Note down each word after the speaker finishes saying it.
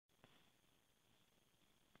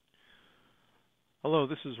Hello,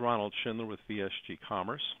 this is Ronald Schindler with VSG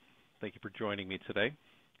Commerce. Thank you for joining me today.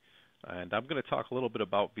 And I'm going to talk a little bit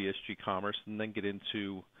about VSG Commerce and then get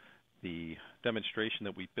into the demonstration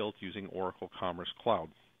that we built using Oracle Commerce Cloud.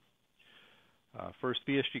 First,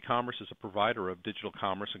 VSG Commerce is a provider of digital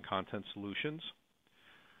commerce and content solutions.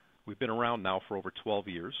 We've been around now for over 12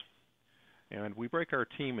 years, and we break our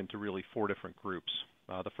team into really 4 different groups.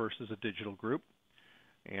 The first is a digital group.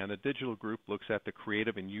 And the digital group looks at the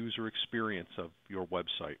creative and user experience of your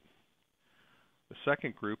website. The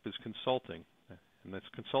second group is consulting, and this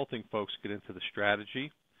consulting folks get into the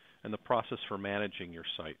strategy and the process for managing your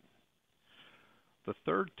site. The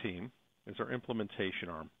third team is our implementation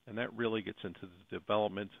arm, and that really gets into the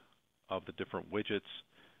development of the different widgets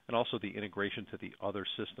and also the integration to the other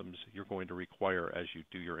systems you're going to require as you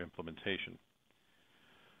do your implementation.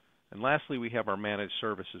 And lastly, we have our managed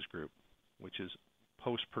services group, which is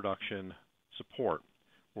post-production support,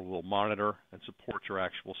 where we'll monitor and support your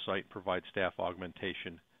actual site and provide staff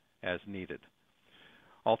augmentation as needed.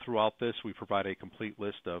 All throughout this, we provide a complete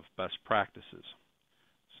list of best practices.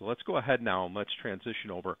 So let's go ahead now and let's transition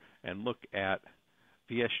over and look at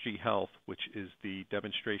VSG Health, which is the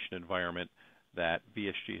demonstration environment that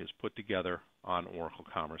VSG has put together on Oracle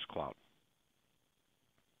Commerce Cloud.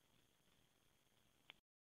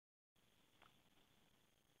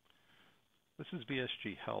 This is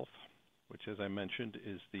VSG Health, which, as I mentioned,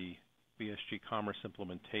 is the VSG Commerce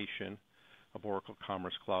implementation of Oracle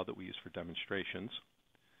Commerce Cloud that we use for demonstrations.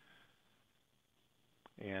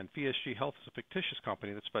 And VSG Health is a fictitious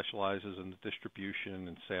company that specializes in the distribution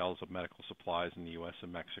and sales of medical supplies in the U.S.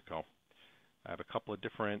 and Mexico. I have a couple of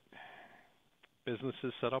different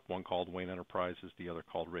businesses set up, one called Wayne Enterprises, the other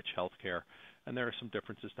called Rich Healthcare, and there are some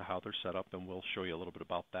differences to how they're set up, and we'll show you a little bit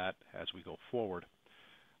about that as we go forward.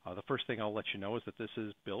 The first thing I'll let you know is that this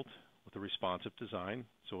is built with a responsive design,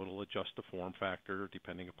 so it'll adjust the form factor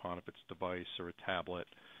depending upon if it's a device or a tablet,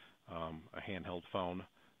 a handheld phone,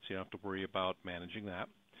 so you don't have to worry about managing that.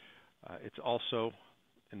 It's also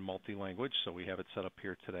in multi-language, so we have it set up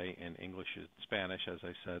here today in English and Spanish. As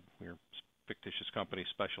I said, we're a fictitious company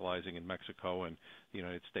specializing in Mexico and the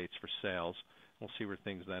United States for sales. We'll see where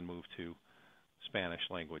things then move to Spanish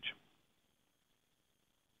language.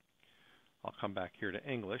 I'll come back here to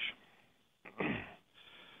English.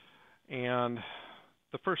 And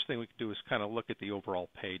the first thing we can do is kind of look at the overall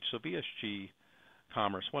page. So VSG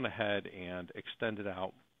Commerce went ahead and extended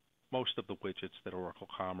out most of the widgets that Oracle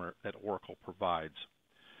provides.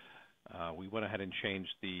 We went ahead and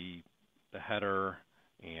changed the header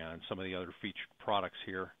and some of the other featured products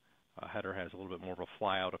here. Header has a little bit more of a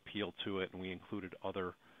flyout appeal to it, and we included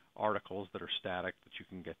other articles that are static that you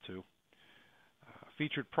can get to.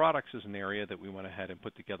 Featured products is an area that we went ahead and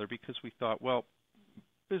put together because we thought, well,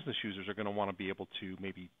 business users are going to want to be able to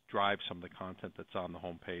maybe drive some of the content that's on the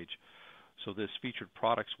home page. So this featured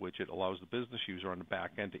products widget allows the business user on the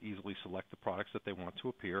back end to easily select the products that they want to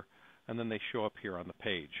appear, and then they show up here on the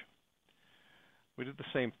page. We did the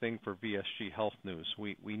same thing for VSG Health News.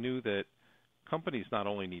 We knew that companies not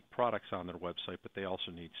only need products on their website, but they also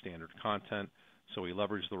need standard content. So we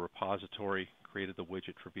leveraged the repository, created the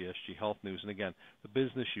widget for VSG Health News, and again, the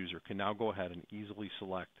business user can now go ahead and easily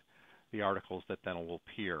select the articles that then will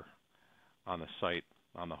appear on the site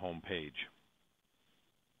on the home page.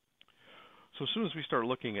 So as soon as we start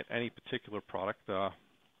looking at any particular product,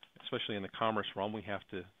 especially in the commerce realm, we have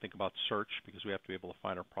to think about search because we have to be able to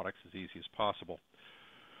find our products as easy as possible.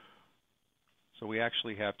 So we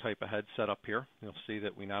actually have type ahead set up here. You'll see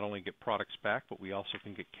that we not only get products back, but we also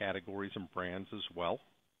can get categories and brands as well.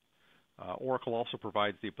 Oracle also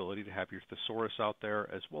provides the ability to have your thesaurus out there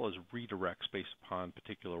as well as redirects based upon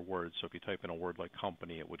particular words. So if you type in a word like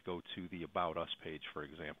company, it would go to the About Us page, for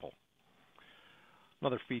example.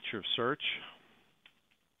 Another feature of search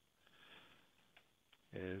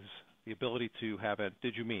is the ability to have a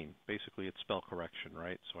did you mean? Basically, it's spell correction,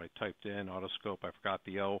 right? So I typed in autoscope, I forgot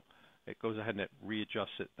the O. It goes ahead and it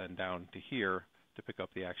readjusts it then down to here to pick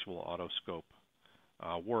up the actual autoscope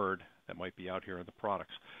word that might be out here in the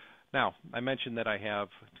products. Now, I mentioned that I have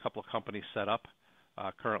a couple of companies set up.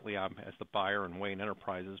 Currently, I'm as the buyer in Wayne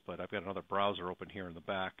Enterprises, but I've got another browser open here in the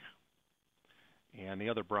back. And the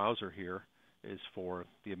other browser here is for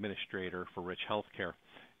the administrator for Rich Healthcare.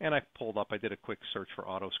 And I did a quick search for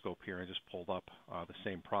autoscope here and just pulled up the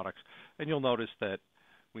same products. And you'll notice that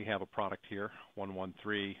we have a product here,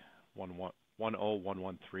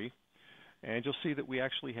 10113. And you'll see that we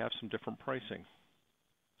actually have some different pricing.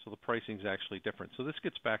 So the pricing is actually different. So this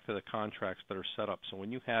gets back to the contracts that are set up. So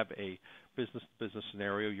when you have a business-to-business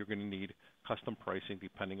scenario, you're going to need custom pricing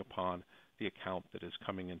depending upon the account that is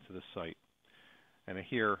coming into the site. And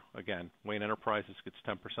here, again, Wayne Enterprises gets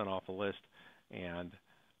 10% off the list, and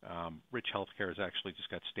Rich Healthcare has actually just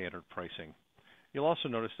got standard pricing. You'll also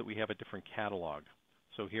notice that we have a different catalog.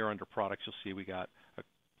 So here under products, you'll see we got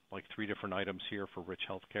like 3 different items here for Rich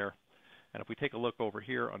Healthcare. And if we take a look over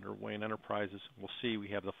here under Wayne Enterprises, we'll see we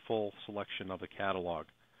have the full selection of the catalog.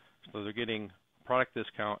 So they're getting product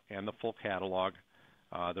discount and the full catalog.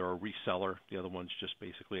 They're a reseller. The other one's just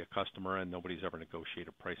basically a customer, and nobody's ever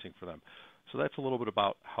negotiated pricing for them. So that's a little bit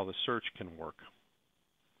about how the search can work.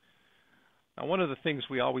 Now, one of the things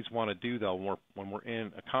we always want to do, though, when we're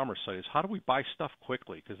in a commerce site is how do we buy stuff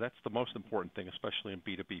quickly? Because that's the most important thing, especially in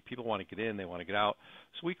B2B. People want to get in, they want to get out.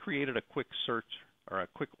 So we created a quick search or a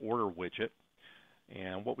quick order widget.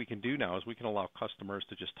 And what we can do now is we can allow customers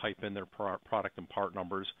to just type in their product and part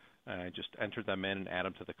numbers and just enter them in and add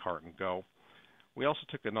them to the cart and go. We also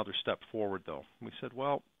took another step forward, though. We said,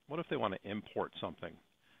 well, what if they want to import something?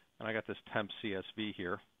 And I got this temp CSV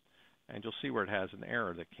here, and you'll see where it has an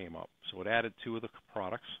error that came up. So it added 2 of the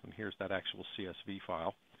products, and here's that actual CSV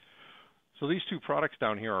file. So these 2 products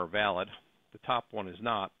down here are valid. The top one is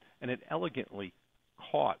not, and it elegantly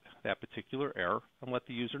caught that particular error and let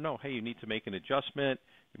the user know, hey, you need to make an adjustment.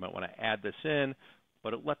 You might want to add this in,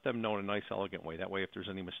 but it let them know in a nice, elegant way. That way, if there's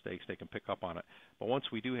any mistakes, they can pick up on it. But once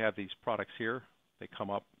we do have these products here, they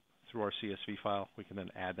come up through our CSV file. We can then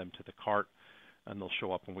add them to the cart, and they'll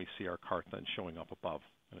show up when we see our cart then showing up above,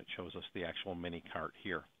 and it shows us the actual mini cart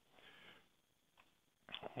here.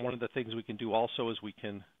 One of the things we can do also is we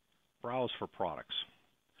can browse for products.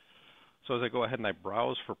 So as I go ahead and I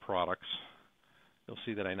browse for products, you'll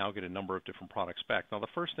see that I now get a number of different products back. Now, the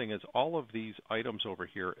first thing is all of these items over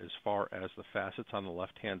here, as far as the facets on the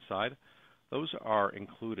left-hand side, those are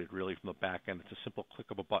included really from the back end. It's a simple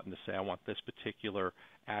click of a button to say, I want this particular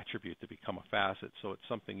attribute to become a facet. So it's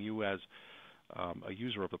something you as a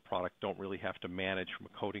user of the product don't really have to manage from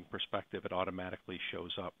a coding perspective. It automatically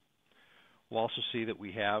shows up. We'll also see that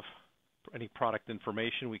we have any product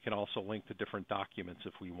information. We can also link to different documents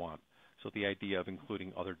if we want. So the idea of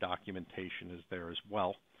including other documentation is there as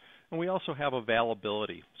well. And we also have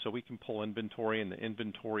availability. So we can pull inventory, and the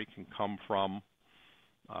inventory can come from,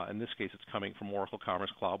 in this case, it's coming from Oracle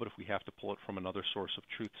Commerce Cloud, but if we have to pull it from another source of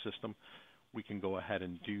truth system, we can go ahead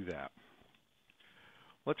and do that.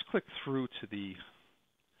 Let's click through to the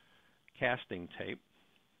casting tape.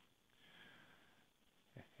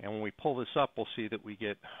 And when we pull this up, we'll see that we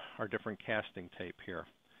get our different casting tape here.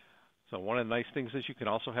 So one of the nice things is you can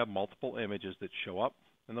also have multiple images that show up,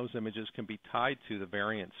 and those images can be tied to the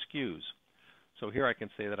variant SKUs. So here I can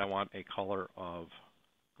say that I want a color of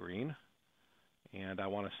green, and I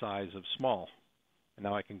want a size of small. And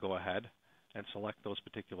now I can go ahead and select those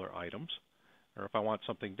particular items. Or if I want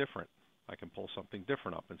something different, I can pull something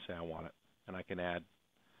different up and say I want it. And I can add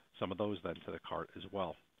some of those then to the cart as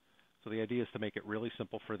well. So the idea is to make it really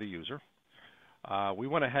simple for the user. We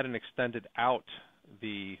went ahead and extended out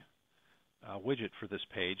the widget for this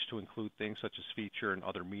page to include things such as feature and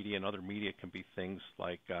other media. And other media can be things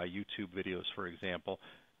like YouTube videos, for example.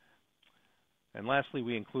 And lastly,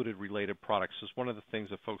 we included related products. So one of the things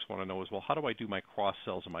that folks want to know is, well, how do I do my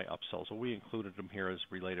cross-sells and my upsells? Well, we included them here as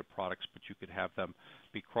related products, but you could have them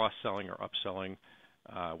be cross-selling or upselling,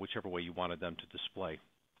 whichever way you wanted them to display.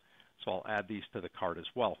 So I'll add these to the cart as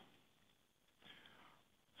well.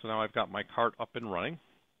 So now I've got my cart up and running.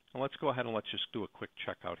 And let's go ahead and let's just do a quick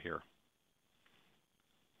checkout here.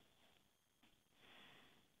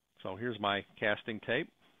 So here's my casting tape.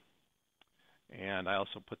 And I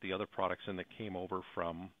also put the other products in that came over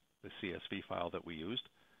from the CSV file that we used.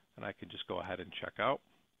 And I can just go ahead and check out.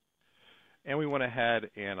 And we went ahead,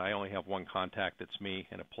 and I only have one contact, it's me,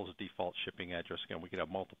 and it pulls a default shipping address. Again, we could have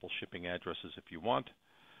multiple shipping addresses if you want.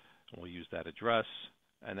 And we'll use that address.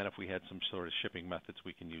 And then if we had some sort of shipping methods,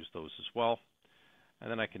 we can use those as well. And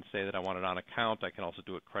then I can say that I want it on account. I can also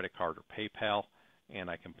do a credit card or PayPal, and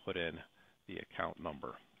I can put in the account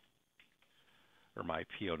number, or my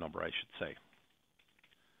PO number, I should say.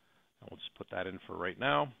 We'll just put that in for right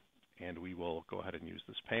now, and we will go ahead and use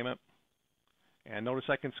this payment. And notice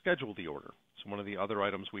I can schedule the order. So one of the other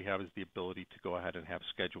items we have is the ability to go ahead and have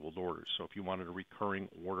scheduled orders. So if you wanted a recurring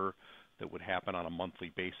order that would happen on a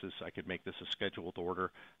monthly basis, I could make this a scheduled order,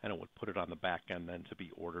 and it would put it on the back end then to be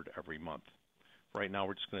ordered every month. Right now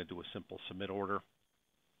we're just going to do a simple submit order,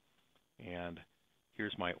 and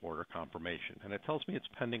here's my order confirmation. And it tells me it's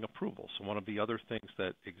pending approval. So one of the other things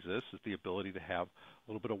that exists is the ability to have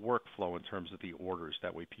a little bit of workflow in terms of the orders.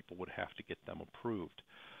 That way people would have to get them approved.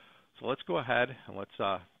 So let's go ahead and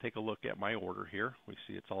let's take a look at my order here. We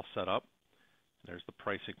see it's all set up. There's the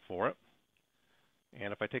pricing for it.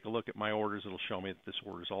 And if I take a look at my orders, it'll show me that this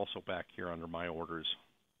order is also back here under my orders,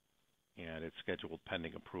 and it's scheduled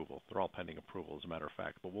pending approval. They're all pending approval, as a matter of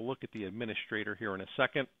fact. But we'll look at the administrator here in a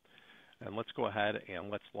second, and let's go ahead and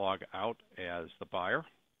let's log out as the buyer,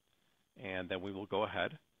 and then we will go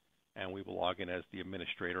ahead and we will log in as the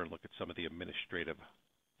administrator and look at some of the administrative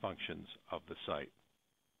functions of the site.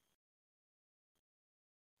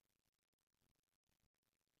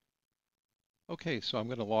 Okay, so I'm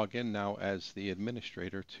going to log in now as the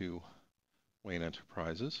administrator to Wayne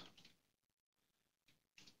Enterprises.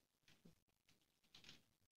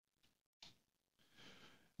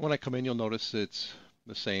 When I come in, you'll notice it's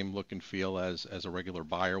the same look and feel as a regular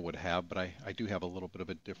buyer would have, but I do have a little bit of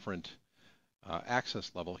a different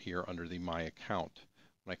access level here under the My Account.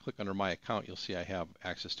 When I click under My Account, you'll see I have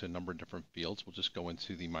access to a number of different fields. We'll just go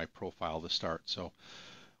into the My Profile to start. So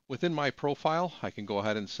within My Profile, I can go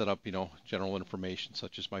ahead and set up, general information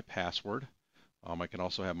such as my password. I can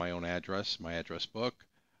also have my own address, my address book.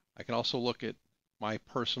 I can also look at my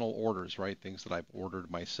personal orders, right? Things that I've ordered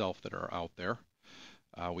myself that are out there.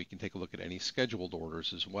 We can take a look at any scheduled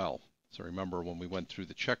orders as well. So remember, when we went through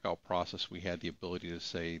the checkout process, we had the ability to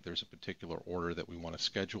say there's a particular order that we want to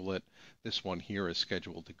schedule it. This one here is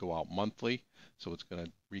scheduled to go out monthly, so it's going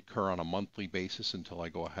to recur on a monthly basis until I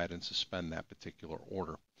go ahead and suspend that particular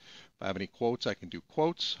order. If I have any quotes, I can do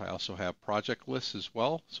quotes. I also have project lists as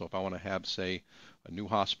well. So if I want to have, say, a new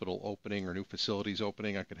hospital opening or new facilities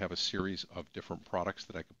opening, I could have a series of different products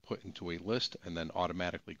that I could put into a list and then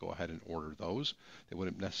automatically go ahead and order those. They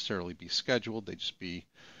wouldn't necessarily be scheduled. They'd just be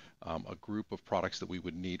a group of products that we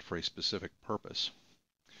would need for a specific purpose.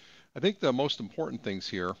 I think the most important things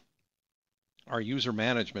here are user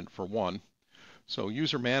management, for one. So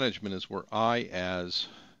user management is where I, as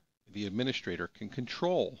the administrator, can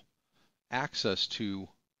control access to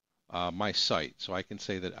my site. So I can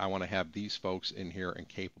say that I want to have these folks in here and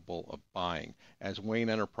capable of buying. As Wayne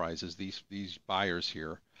Enterprises, these buyers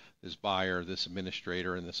here, this buyer, this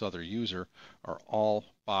administrator, and this other user are all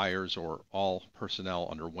buyers or all personnel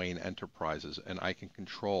under Wayne Enterprises, and I can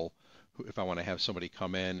control who, if I want to have somebody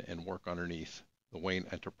come in and work underneath the Wayne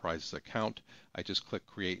Enterprises account, I just click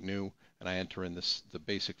Create New, and I enter in the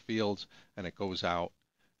basic fields, and it goes out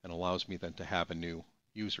and allows me then to have a new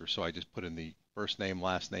user. So I just put in the first name,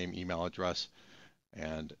 last name, email address,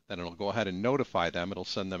 and then it'll go ahead and notify them. It'll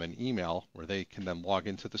send them an email where they can then log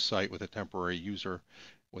into the site with a temporary user,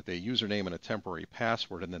 with a username and a temporary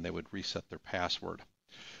password, and then they would reset their password.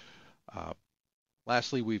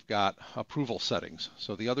 Lastly, we've got approval settings.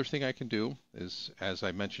 So the other thing I can do is, as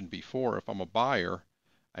I mentioned before, if I'm a buyer,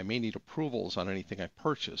 I may need approvals on anything I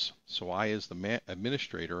purchase. So I, as the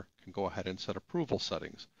administrator, can go ahead and set approval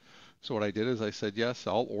settings. So what I did is I said, yes,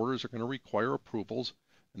 all orders are going to require approvals,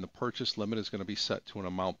 and the purchase limit is going to be set to an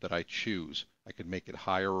amount that I choose. I could make it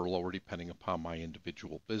higher or lower depending upon my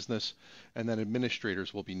individual business, and then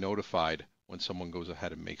administrators will be notified when someone goes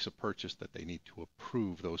ahead and makes a purchase that they need to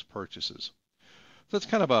approve those purchases. So that's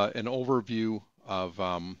kind of an overview of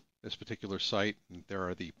this particular site, and there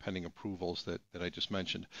are the pending approvals that I just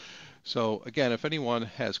mentioned. So again, if anyone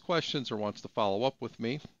has questions or wants to follow up with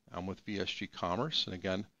me, I'm with VSG Commerce, and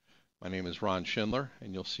again, my name is Ron Schindler,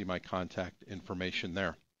 and you'll see my contact information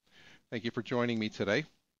there. Thank you for joining me today.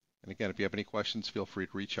 And again, if you have any questions, feel free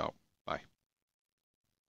to reach out. Bye.